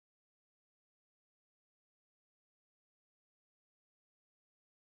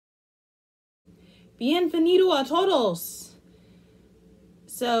Bienvenido a todos!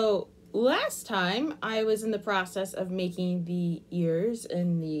 So, last time I was in the process of making the ears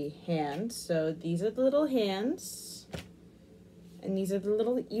and the hands. So, these are the little hands, and these are the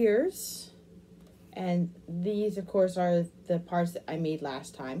little ears. And these, of course, are the parts that I made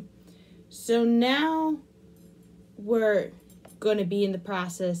last time. So now we're going to be in the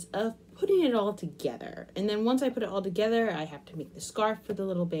process of putting it all together. And then once I put it all together, I have to make the scarf for the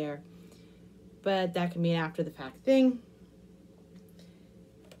little bear. But that can be an after the fact thing.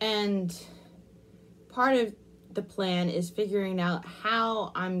 And part of the plan is figuring out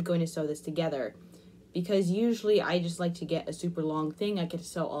how I'm going to sew this together. Because usually I just like to get a super long thing. I get to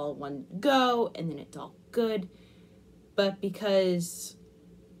sew all in one go and then it's all good. But because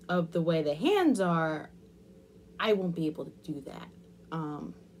of the way the hands are, I won't be able to do that.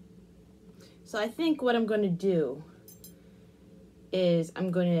 So I think what I'm going to do is I'm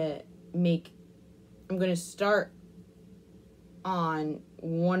going to start on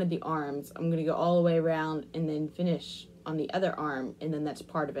one of the arms. I'm going to go all the way around and then finish on the other arm, and then that's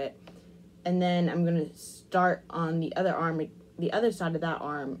part of it. And then I'm going to start on the other arm, the other side of that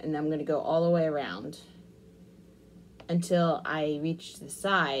arm, and then I'm going to go all the way around until I reach the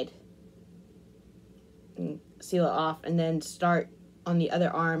side and seal it off, and then start on the other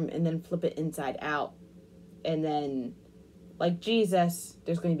arm and then flip it inside out. And then, like Jesus,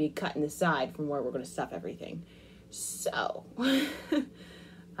 there's going to be a cut in the side from where we're going to stuff everything. So,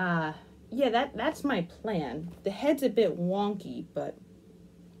 yeah, that's my plan. The head's a bit wonky, but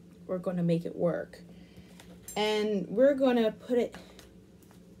we're going to make it work. And we're going to put it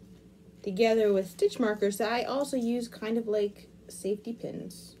together with stitch markers that I also use kind of like safety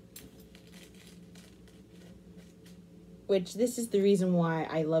pins. Which this is the reason why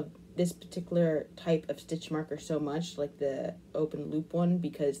I love this particular type of stitch marker so much, like the open loop one,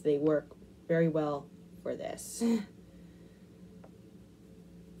 because they work very well for this.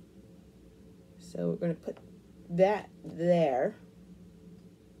 So we're going to put that there.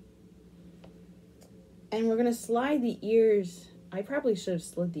 And we're going to slide the ears. I probably should have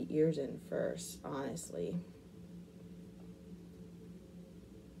slid the ears in first, honestly.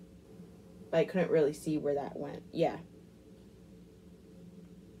 But I couldn't really see where that went. Yeah.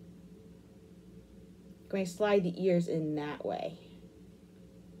 Going to slide the ears in that way.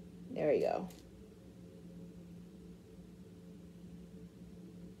 There we go.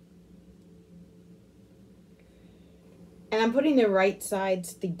 And I'm putting the right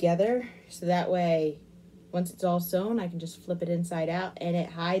sides together so that way once it's all sewn I can just flip it inside out and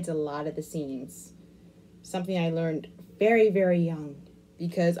it hides a lot of the seams. Something I learned very, very young,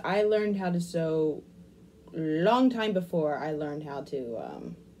 because I learned how to sew a long time before I learned how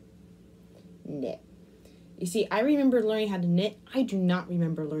to knit. You see, I remember learning how to knit. I do not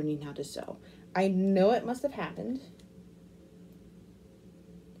remember learning how to sew. I know it must have happened,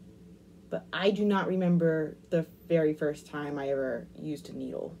 but I do not remember the very first time I ever used a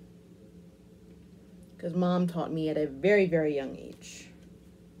needle. Because Mom taught me at a very, very young age.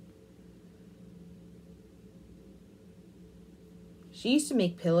 She used to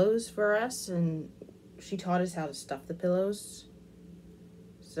make pillows for us, and she taught us how to stuff the pillows.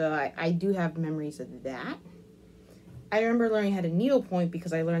 So I do have memories of that. I remember learning how to needlepoint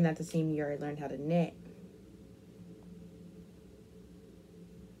because I learned that the same year I learned how to knit.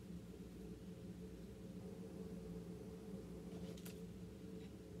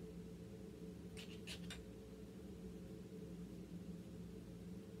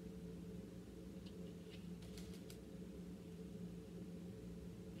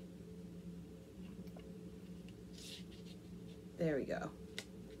 There we go.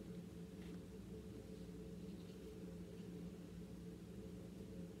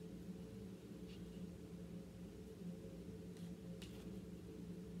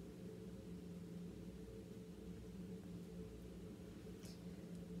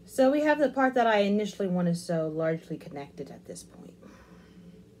 So we have the part that I initially want to sew largely connected at this point.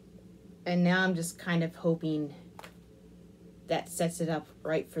 And now I'm just kind of hoping that sets it up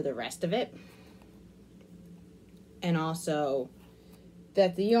right for the rest of it. And also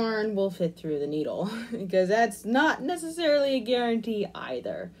that the yarn will fit through the needle, because that's not necessarily a guarantee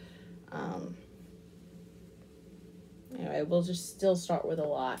either. Anyway, we'll just still start with a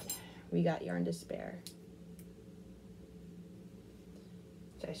lot. We got yarn to spare.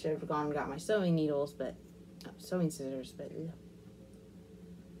 So I should have gone and got my sewing needles, but sewing scissors, but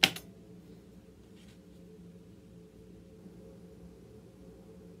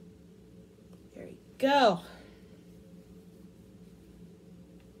there we go.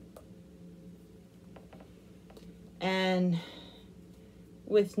 And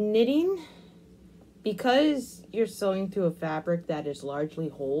with knitting, because you're sewing through a fabric that is largely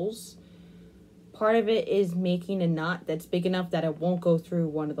holes, part of it is making a knot that's big enough that it won't go through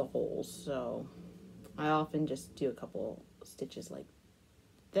one of the holes. So I often just do a couple stitches like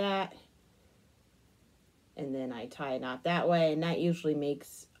that, and then I tie a knot that way, and that usually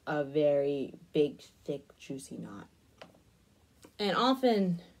makes a very big, thick, juicy knot. And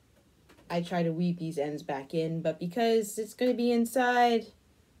often I try to weave these ends back in, but because it's going to be inside,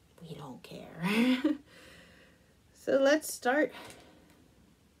 we don't care. So let's start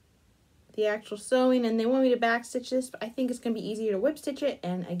the actual sewing, and they want me to back stitch this, but I think it's going to be easier to whip stitch it.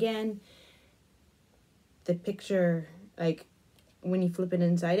 And again, the picture, like when you flip it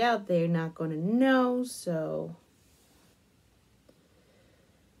inside out, they're not going to know, so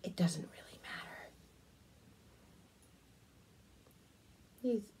it doesn't really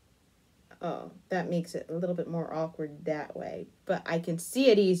matter. Oh, that makes it a little bit more awkward that way, but I can see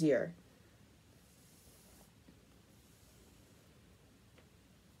it easier.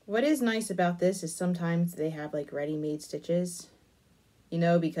 What is nice about this is sometimes they have like ready-made stitches, you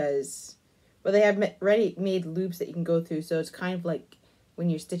know, because, well, they have ready-made loops that you can go through, so it's kind of like when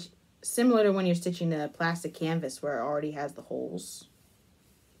you're similar to when you're stitching a plastic canvas where it already has the holes.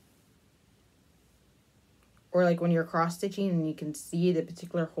 Or like when you're cross stitching and you can see the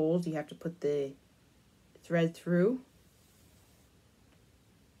particular holes you have to put the thread through.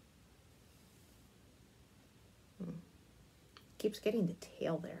 Keeps getting the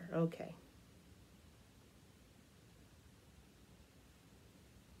tail there. Okay.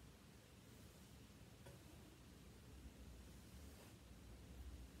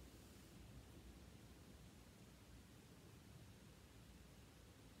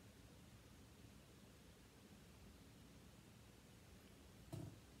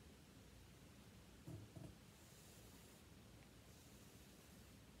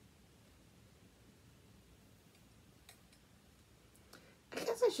 I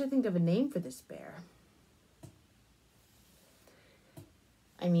guess I should think of a name for this bear.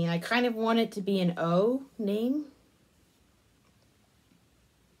 I mean, I kind of want it to be an O name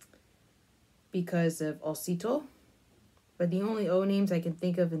because of Osito, but the only O names I can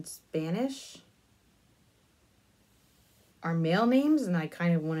think of in Spanish are male names, and I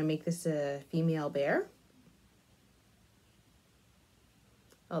kind of want to make this a female bear.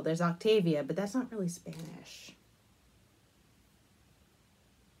 Oh, there's Octavia, but that's not really Spanish.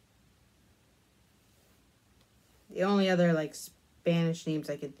 The only other like Spanish names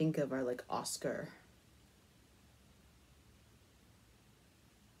I can think of are like Oscar.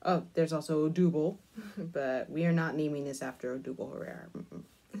 Oh, there's also Odubel, but we are not naming this after Odubel Herrera.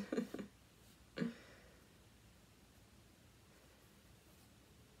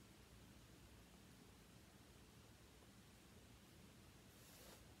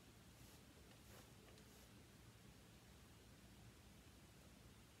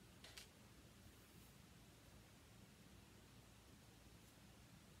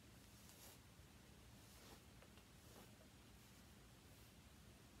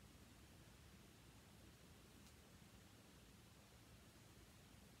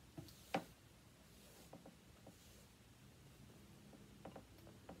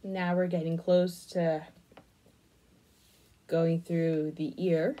 Now we're getting close to going through the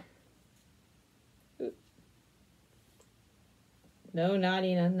ear. No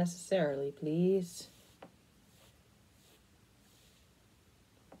knotting unnecessarily, please.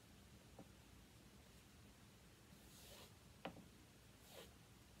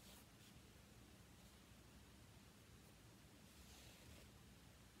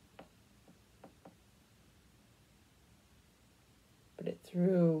 Put it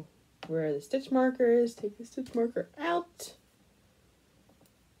through where the stitch marker is. Take the stitch marker out.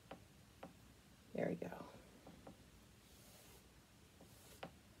 There we go.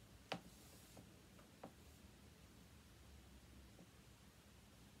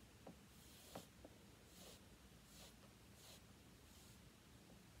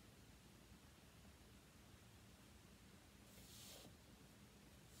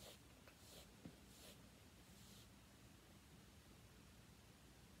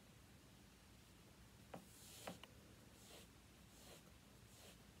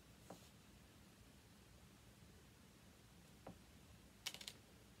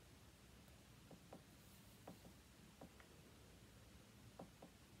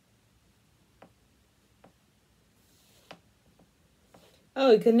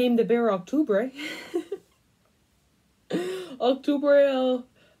 Oh, you could name the bear Octubre. Octubre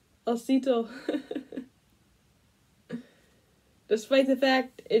Osito. Despite the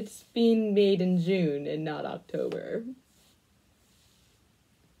fact it's being made in June and not October.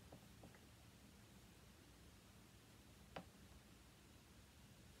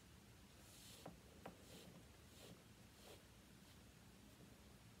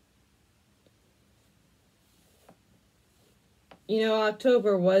 You know,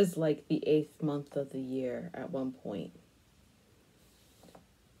 October was like the 8th month of the year at one point.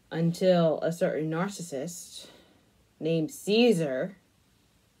 Until a certain narcissist named Caesar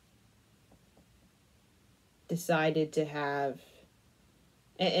decided to have,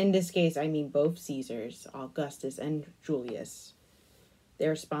 in this case, I mean both Caesars, Augustus and Julius. They're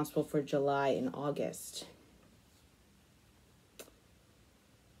responsible for July and August.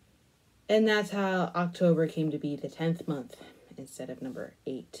 And that's how October came to be the 10th month instead of number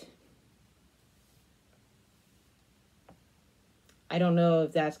 8. I don't know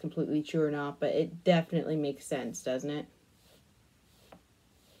if that's completely true or not, but it definitely makes sense, doesn't it?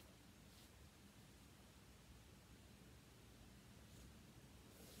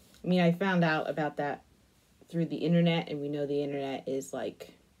 I mean, I found out about that through the internet, and we know the internet is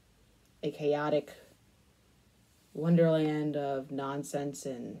like a chaotic wonderland of nonsense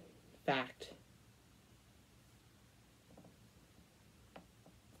and fact.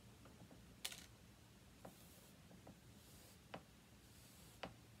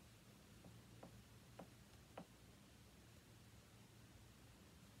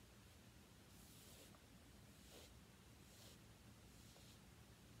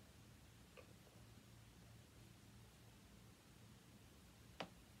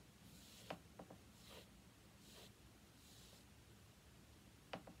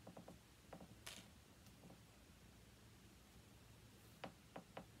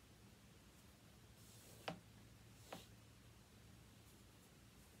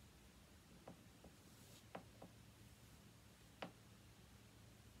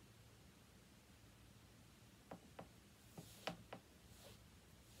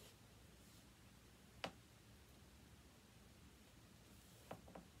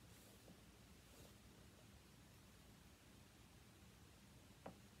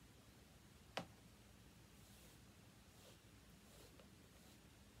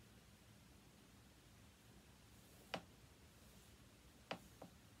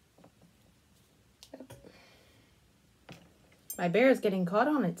 My bear is getting caught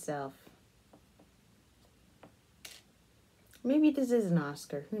on itself. Maybe this is an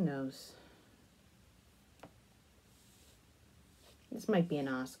Oscar. Who knows? This might be an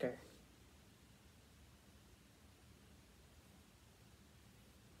Oscar.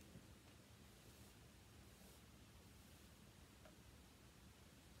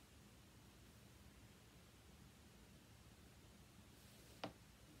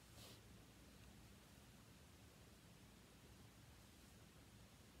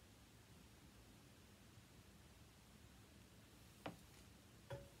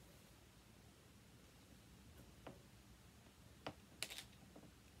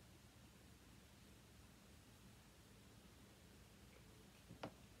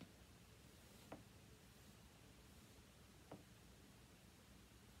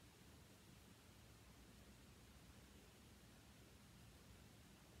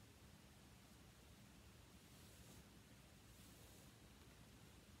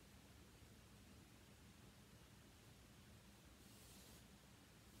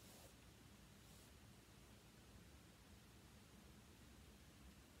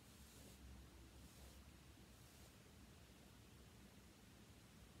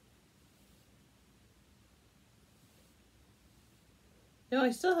 No,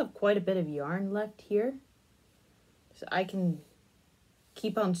 I still have quite a bit of yarn left here. So I can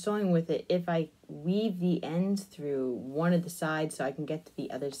keep on sewing with it if I weave the ends through one of the sides so I can get to the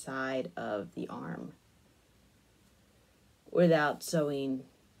other side of the arm without sewing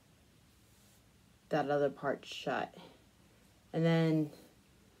that other part shut. And then,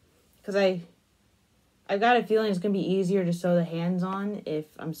 because I've got a feeling it's going to be easier to sew the hands on if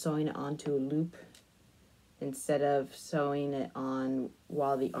I'm sewing it onto a loop instead of sewing it on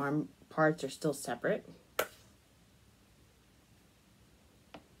while the arm parts are still separate.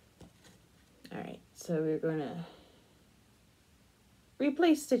 Alright, so we're going to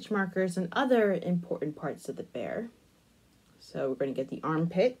replace stitch markers and other important parts of the bear. So we're going to get the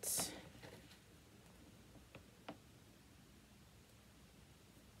armpits.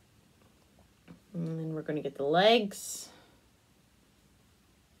 And then we're going to get the legs.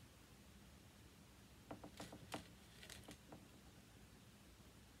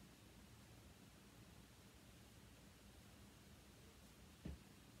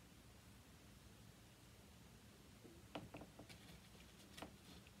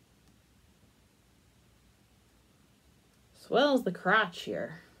 As well as the crotch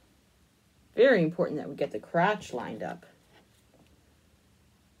here. Very important that we get the crotch lined up.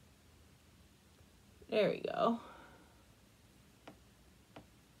 There we go.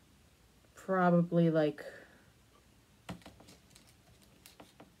 Probably like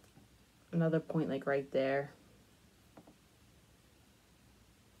another point like right there.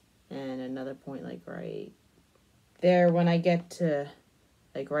 And another point like right there. When I get to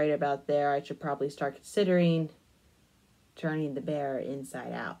like right about there, I should probably start considering turning the bear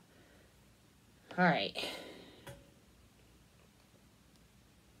inside out. All right.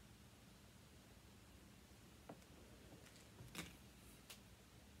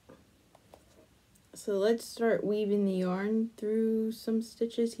 So let's start weaving the yarn through some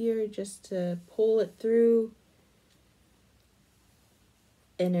stitches here just to pull it through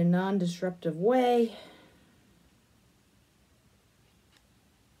in a non-disruptive way.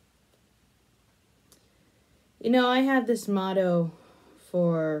 You know, I have this motto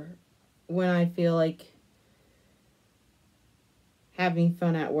for when I feel like having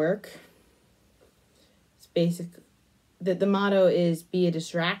fun at work. It's basic that the motto is be a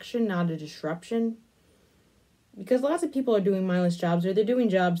distraction, not a disruption. Because lots of people are doing mindless jobs, or they're doing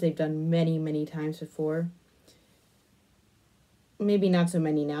jobs they've done many, many times before. Maybe not so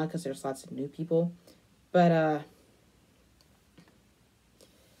many now because there's lots of new people. But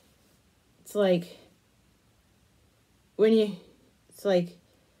it's like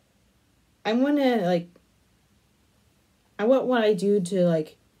I want what I do to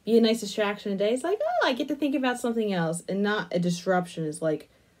like be a nice distraction today. It's like, oh, I get to think about something else and not a disruption. It's like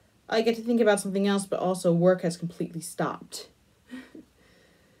I get to think about something else, but also work has completely stopped.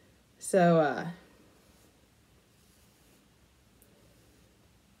 So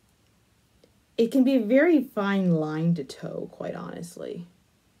it can be a very fine line to toe, quite honestly.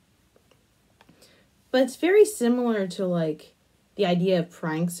 But it's very similar to like the idea of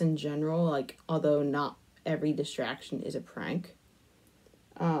pranks in general, like although not every distraction is a prank.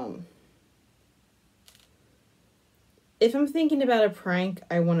 If I'm thinking about a prank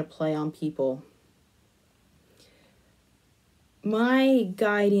I want to play on people, my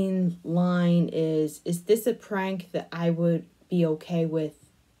guiding line is this a prank that I would be okay with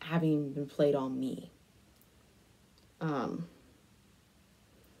having been played on me?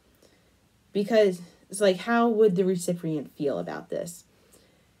 Because it's like, how would the recipient feel about this?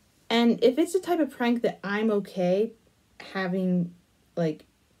 And if it's the type of prank that I'm okay having, like,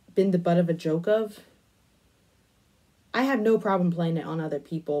 been the butt of a joke of, I have no problem playing it on other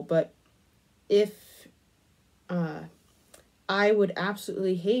people. But if I would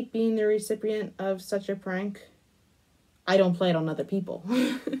absolutely hate being the recipient of such a prank, I don't play it on other people.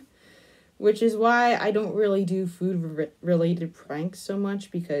 Which is why I don't really do food-related pranks so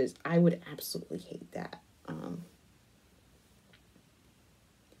much, because I would absolutely hate that.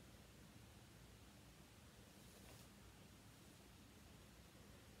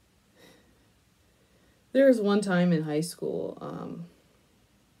 There was one time in high school,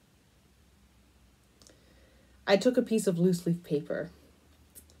 I took a piece of loose leaf paper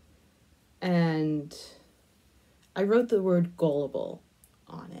and I wrote the word gullible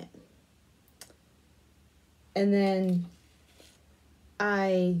on it. And then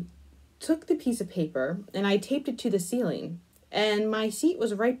I took the piece of paper and I taped it to the ceiling, and my seat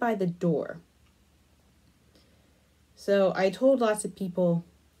was right by the door. So I told lots of people,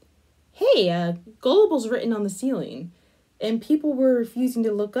 hey, gullible's written on the ceiling. And people were refusing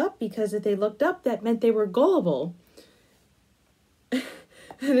to look up because if they looked up, that meant they were gullible. And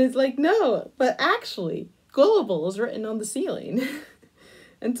it's like, no, but actually, gullible is written on the ceiling.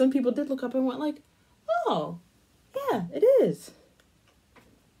 And some people did look up and went like, oh, yeah, it is.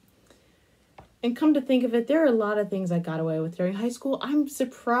 And come to think of it, there are a lot of things I got away with during high school I'm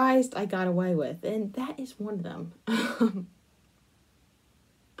surprised I got away with, and that is one of them.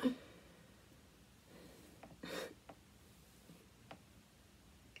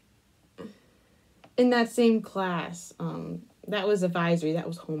 In that same class, that was advisory, that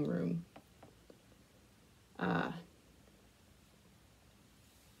was homeroom.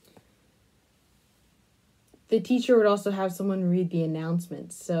 The teacher would also have someone read the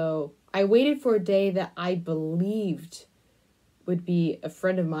announcements. So I waited for a day that I believed would be a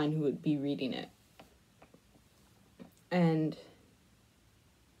friend of mine who would be reading it. And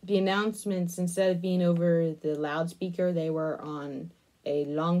the announcements, instead of being over the loudspeaker, they were on a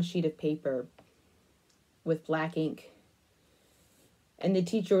long sheet of paper with black ink. And the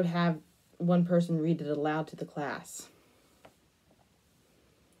teacher would have one person read it aloud to the class.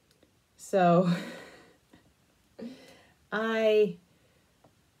 So I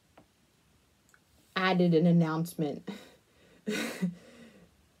added an announcement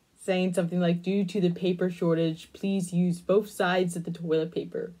saying something like, due to the paper shortage, please use both sides of the toilet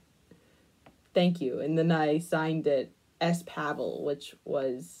paper. Thank you. And then I signed it S. Pavel, which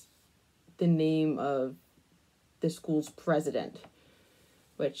was the name of the school's president,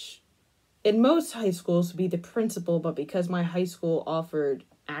 which in most high schools, be the principal, but because my high school offered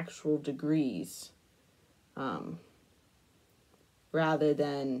actual degrees, rather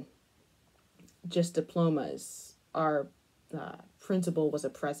than just diplomas, our principal was a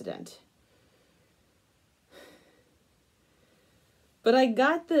president. But I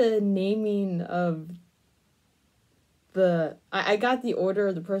got the naming of I got the order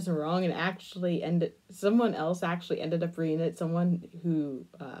of the person wrong, and someone else actually ended up reading it, someone who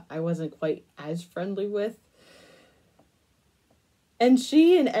I wasn't quite as friendly with. And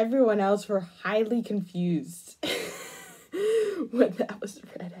she and everyone else were highly confused when that was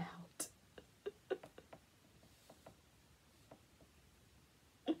read out.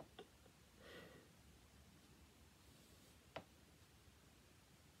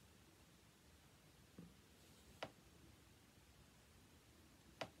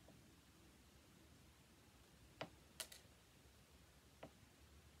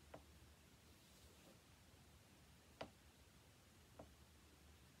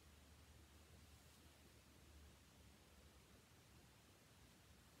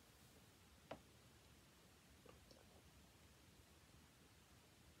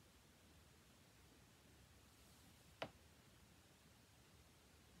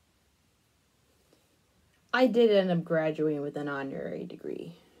 I did end up graduating with an honorary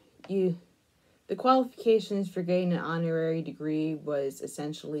degree. The qualifications for getting an honorary degree was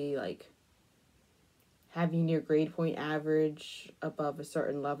essentially like having your grade point average above a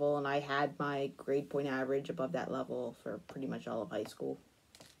certain level, and I had my grade point average above that level for pretty much all of high school.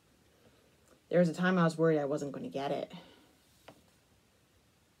 There was a time I was worried I wasn't going to get it.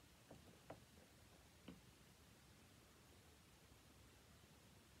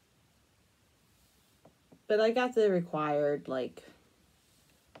 But I got the required,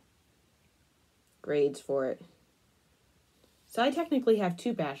 grades for it. So I technically have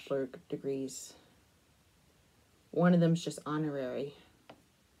 2 bachelor degrees. One of them's just honorary.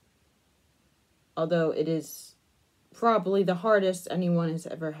 Although it is probably the hardest anyone has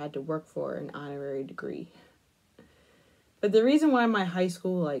ever had to work for, an honorary degree. But the reason why my high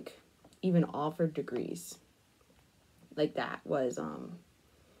school, even offered degrees like that was,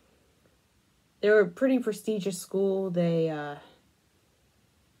 they were a pretty prestigious school. They,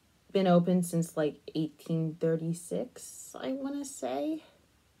 been open since, 1836, I want to say,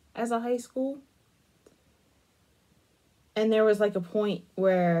 as a high school. And there was, a point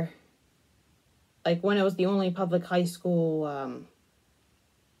where, when it was the only public high school,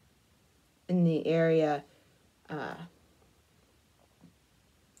 in the area,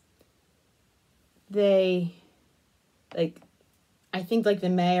 they, I think, the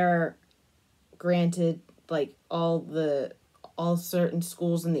mayor granted, all certain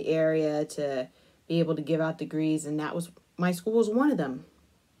schools in the area to be able to give out degrees, and my school was one of them.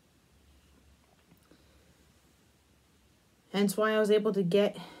 Hence why I was able to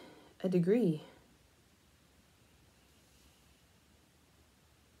get a degree.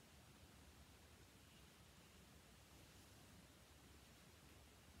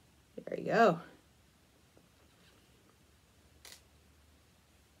 There you go.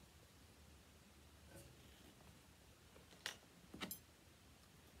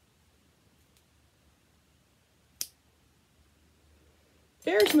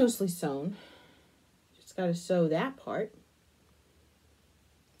 Hair's mostly sewn. Just got to sew that part.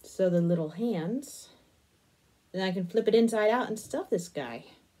 Sew the little hands. Then I can flip it inside out and stuff this guy.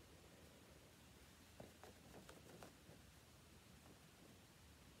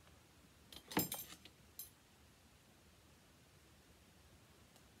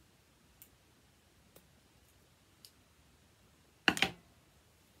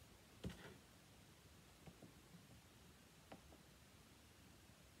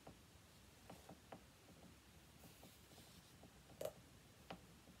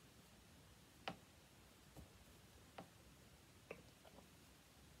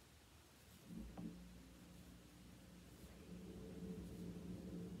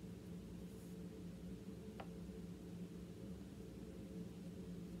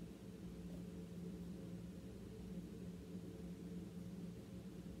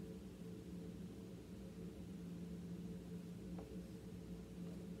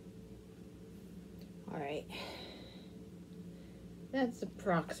 All right. That's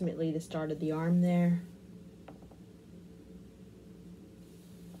approximately the start of the arm there.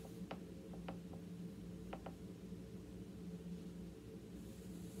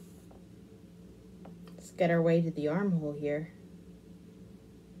 Let's get our way to the armhole here.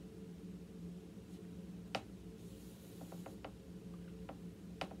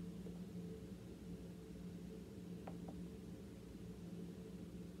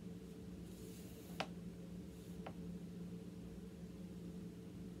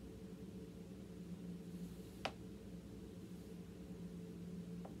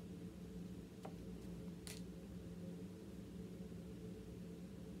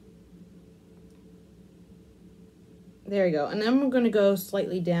 There we go. And then we're going to go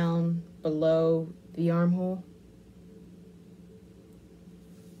slightly down below the armhole.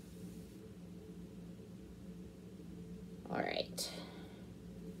 All right.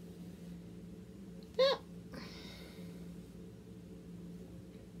 Yeah.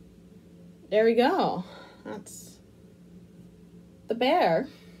 There we go. That's the bear.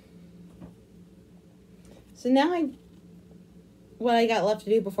 So now what I got left to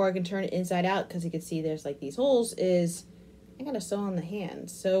do before I can turn it inside out, because you can see there's like these holes, is I gotta sew on the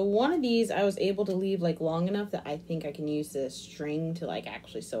hands. So one of these I was able to leave like long enough that I think I can use the string to like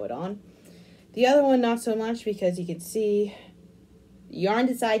actually sew it on. The other one not so much, because you can see the yarn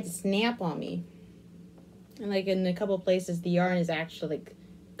decided to snap on me. And like in a couple places the yarn is actually like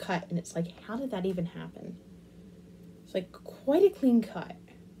cut, and it's like, how did that even happen? It's like quite a clean cut.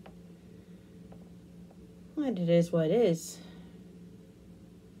 But it is what it is.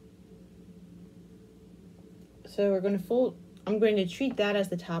 So we're going to fold, I'm going to treat that as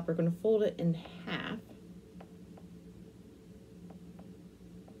the top. We're going to fold it in half.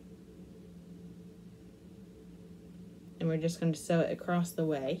 And we're just going to sew it across the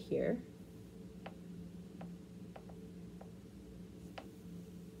way here.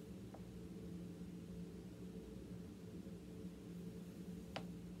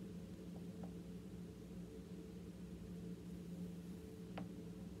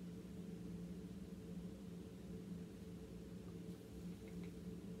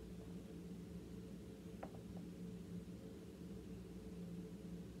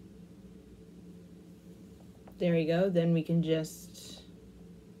 There we go. Then we can just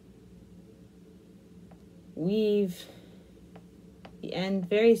weave the end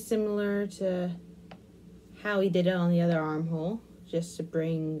very similar to how we did it on the other armhole, just to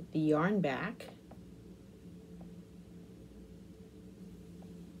bring the yarn back.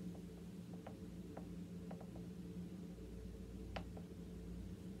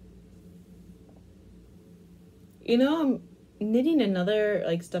 You know, I'm knitting another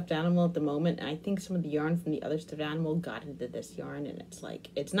like stuffed animal at the moment, and I think some of the yarn from the other stuffed animal got into this yarn, and it's like,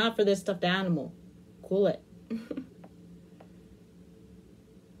 it's not for this stuffed animal. Cool it.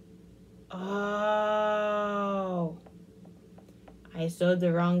 Oh, I sewed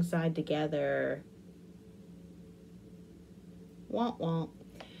the wrong side together. Womp womp.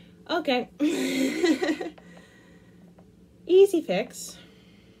 Okay. Easy fix.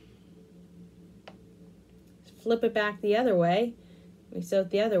 Flip it back the other way. We sew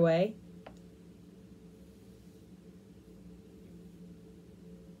it the other way.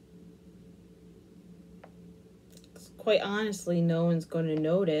 Quite honestly, no one's going to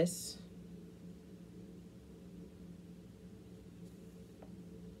notice.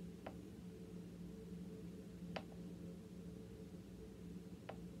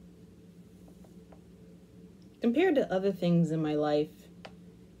 Compared to other things in my life,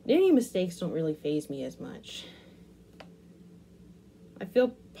 knitting mistakes don't really faze me as much. I feel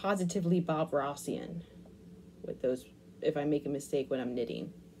positively Bob Rossian with those. If I make a mistake when I'm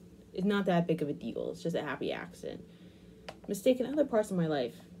knitting, it's not that big of a deal. It's just a happy accident. Mistake in other parts of my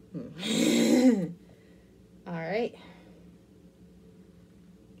life. All right.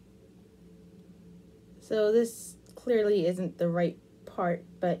 So this clearly isn't the right part,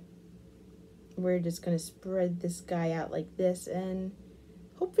 but we're just going to spread this guy out like this and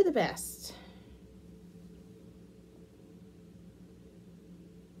hope for the best.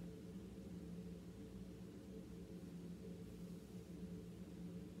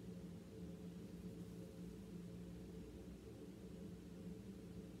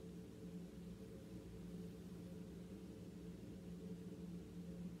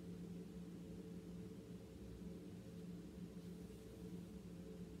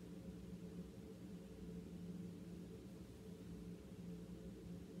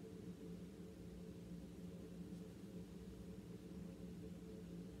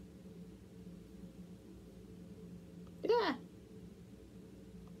 Yeah.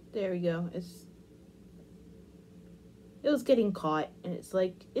 There we go. It was getting caught, and it's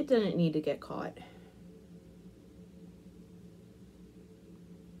like, it didn't need to get caught.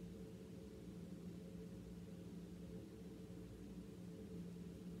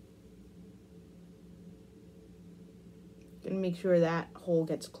 Gonna make sure that hole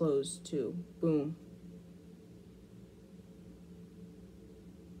gets closed too. Boom.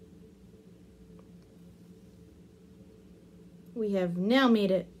 We have now made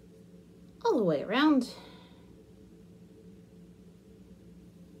it all the way around.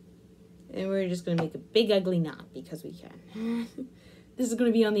 And we're just going to make a big ugly knot because we can. This is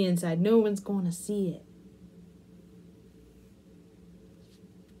going to be on the inside. No one's going to see it.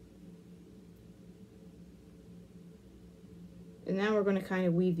 And now we're going to kind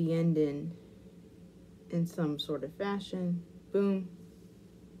of weave the end in some sort of fashion. Boom.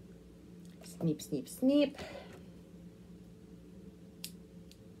 Sneep, sneep, sneep.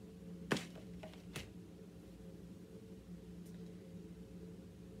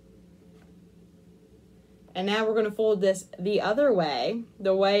 And now we're going to fold this the other way,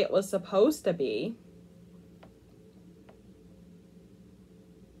 the way it was supposed to be.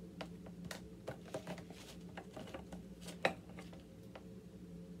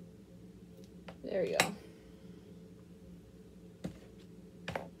 There you go.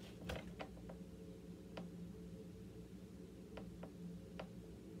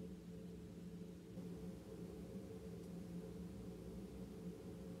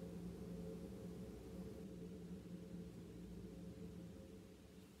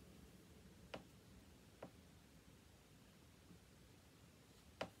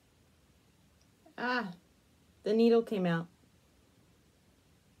 Ah, the needle came out.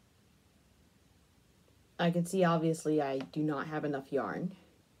 I can see obviously I do not have enough yarn.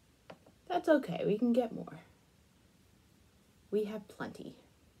 That's okay, we can get more. We have plenty.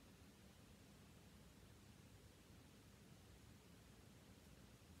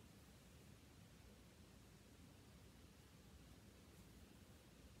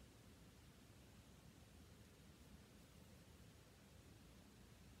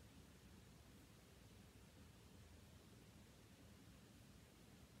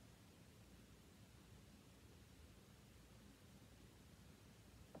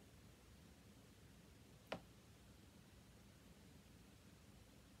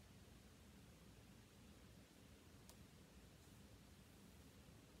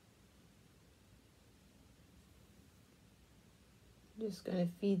 Just gonna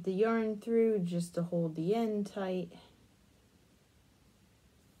feed the yarn through just to hold the end tight.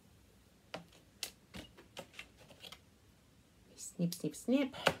 Snip, snip,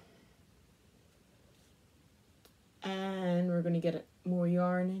 snip. And we're gonna get more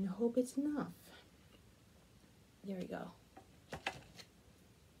yarn and hope it's enough. There we go.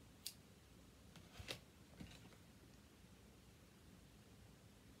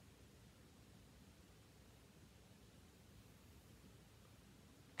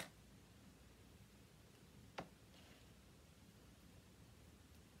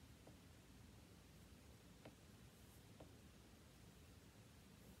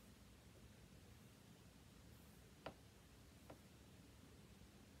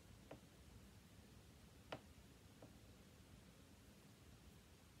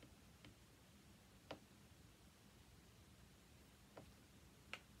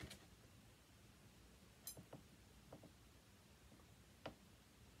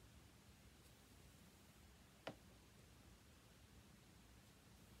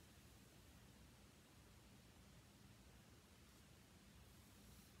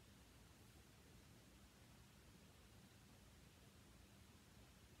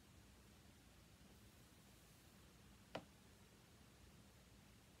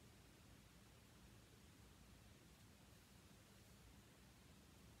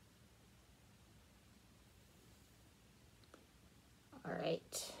 All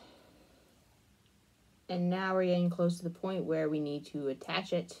right. And now we're getting close to the point where we need to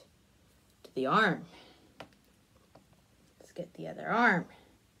attach it to the arm. Let's get the other arm.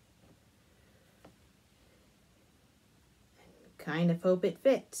 Kind of hope it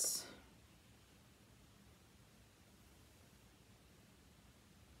fits.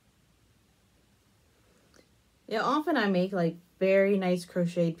 Yeah, often I make like very nice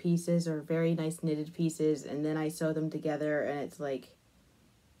crocheted pieces or very nice knitted pieces, and then I sew them together and it's like,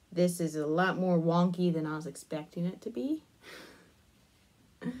 this is a lot more wonky than I was expecting it to be.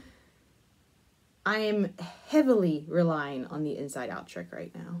 I am heavily relying on the inside out trick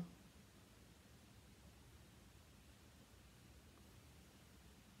right now.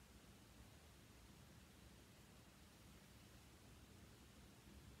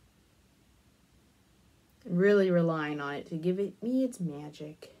 Really relying on it to give me its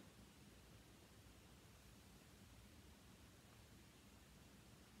magic.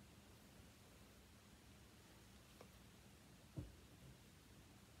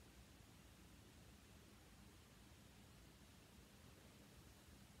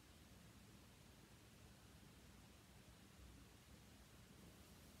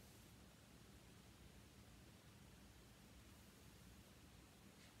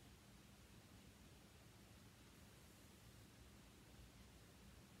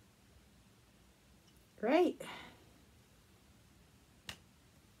 Great.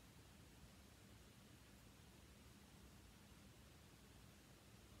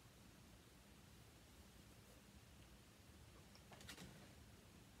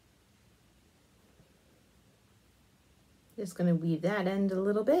 Just gonna weave that end a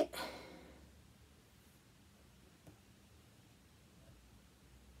little bit.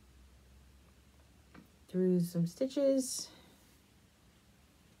 Through some stitches.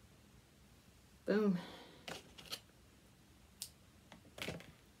 Boom.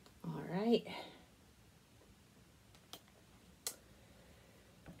 All right.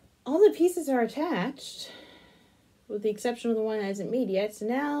 All the pieces are attached, with the exception of the one that hasn't made yet. So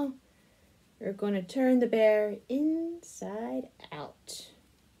now we're going to turn the bear inside out.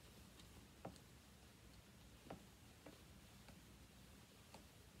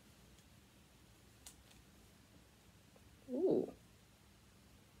 Ooh.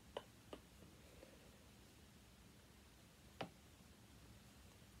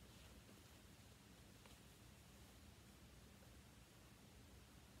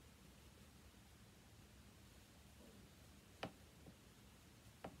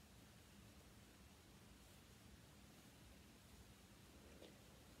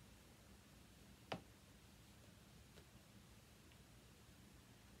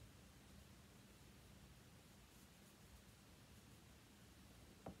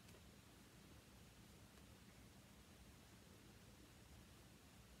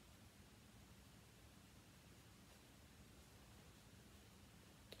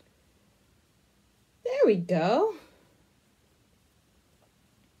 There we go.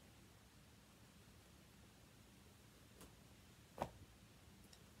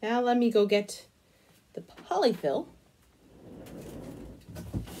 Now let me go get the polyfill.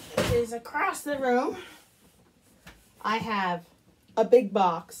 It is across the room. I have a big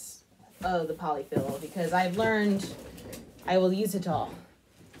box of the polyfill because I've learned I will use it all.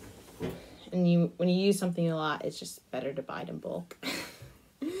 And when you use something a lot, it's just better to buy it in bulk.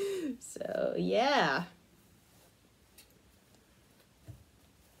 So, yeah.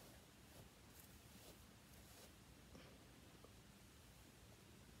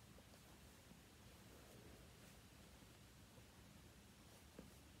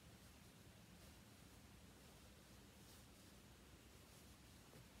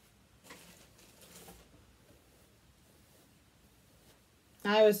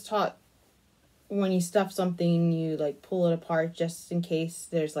 I was taught when you stuff something, you like pull it apart just in case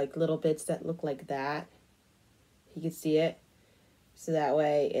there's like little bits that look like that. You can see it. So that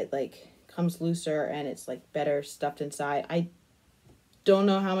way it like comes looser and it's like better stuffed inside. I don't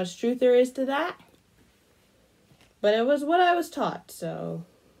know how much truth there is to that, but it was what I was taught. So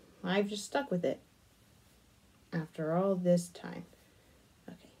I've just stuck with it after all this time.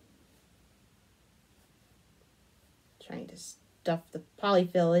 Okay. Trying to stuff the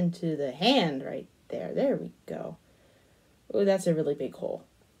polyfill into the hand right there. There we go. Oh, that's a really big hole.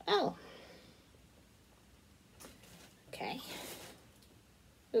 Oh. Okay.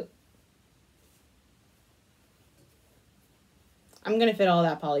 Ooh. I'm going to fit all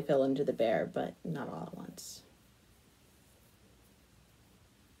that polyfill into the bear, but not all at once.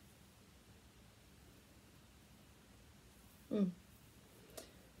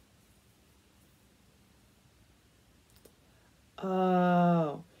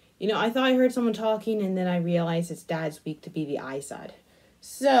 Oh, I thought I heard someone talking and then I realized it's Dad's week to be the eye side.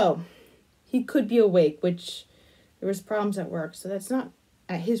 So, he could be awake, which there was problems at work, so that's not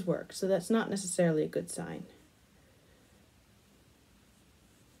at his work, so that's not necessarily a good sign.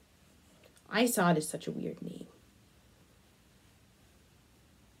 ISOD is such a weird name.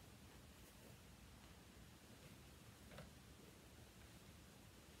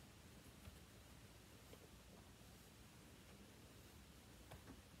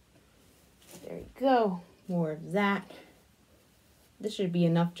 There you go. More of that. This should be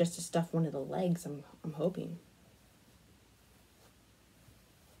enough just to stuff one of the legs, I'm hoping.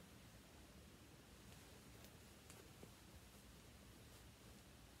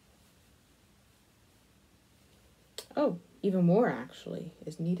 Oh, even more actually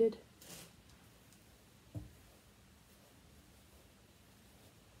is needed.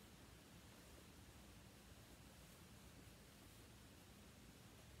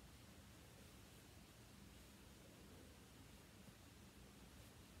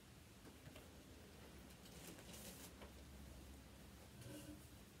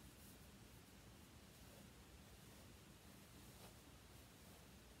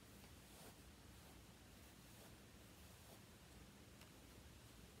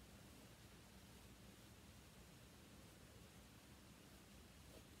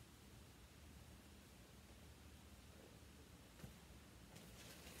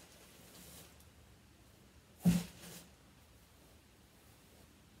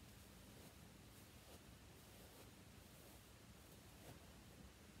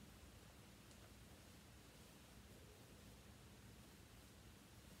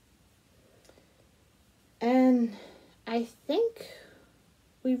 And I think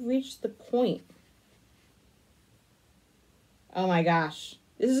we've reached the point. Oh my gosh.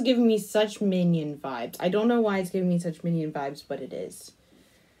 This is giving me such Minion vibes. I don't know why it's giving me such Minion vibes, but it is.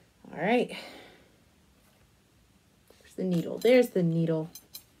 Alright. Where's the needle? There's the needle.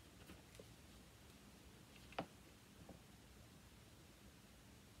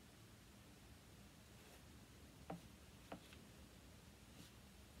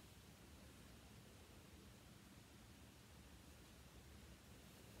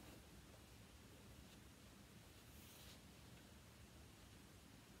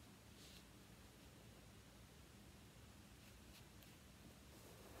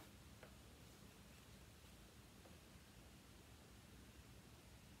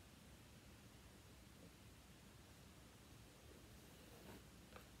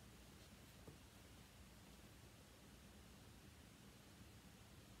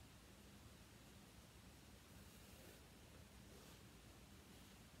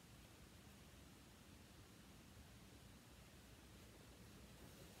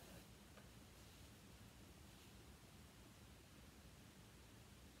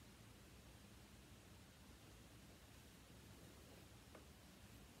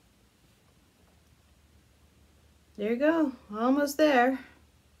 There you go. Almost there.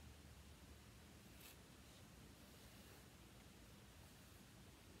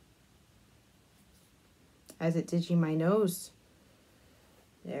 As it digi my nose.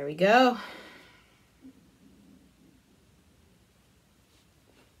 There we go.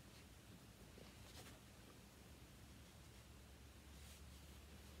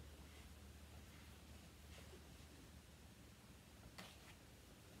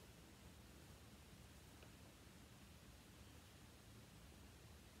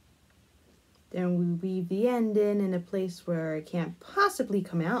 Then we weave the end in a place where it can't possibly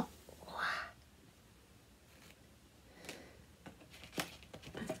come out.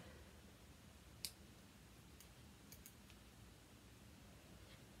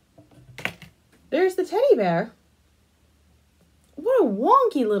 There's the teddy bear. What a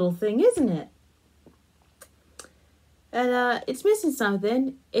wonky little thing, isn't it? And it's missing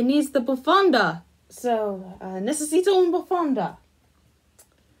something. It needs the bufanda. So, necesito un bufanda.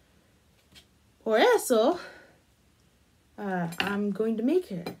 Por eso, I'm going to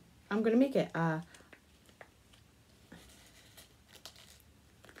make it.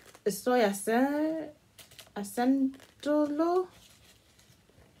 Estoy haciéndolo,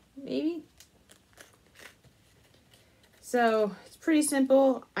 maybe. So it's pretty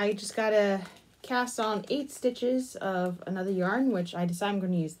simple. I just gotta cast on 8 stitches of another yarn, which I decide I'm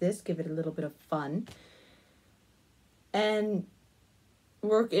going to use this, give it a little bit of fun, and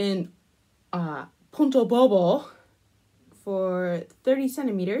work in punto bobo for 30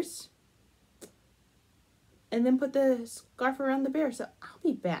 centimeters, and then put the scarf around the bear. So I'll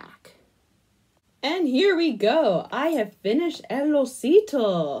be back. And here we go. I have finished el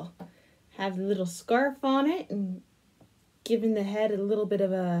osito. Have a little scarf on it and giving the head a little bit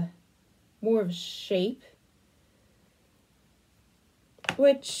of a more of a shape.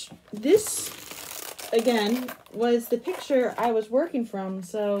 Which this again was the picture I was working from,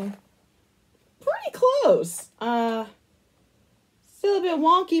 so pretty close. Still a bit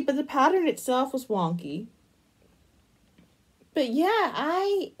wonky, but the pattern itself was wonky. But yeah,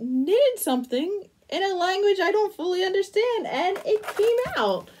 I knitted something in a language I don't fully understand, and it came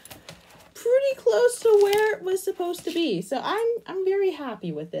out pretty close to where it was supposed to be. So I'm very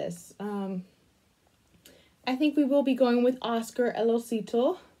happy with this. I think we will be going with Oscar el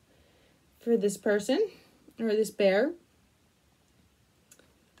Osito for this person, or this bear.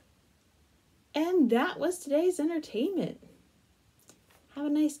 And that was today's entertainment. Have a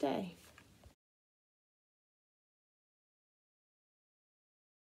nice day.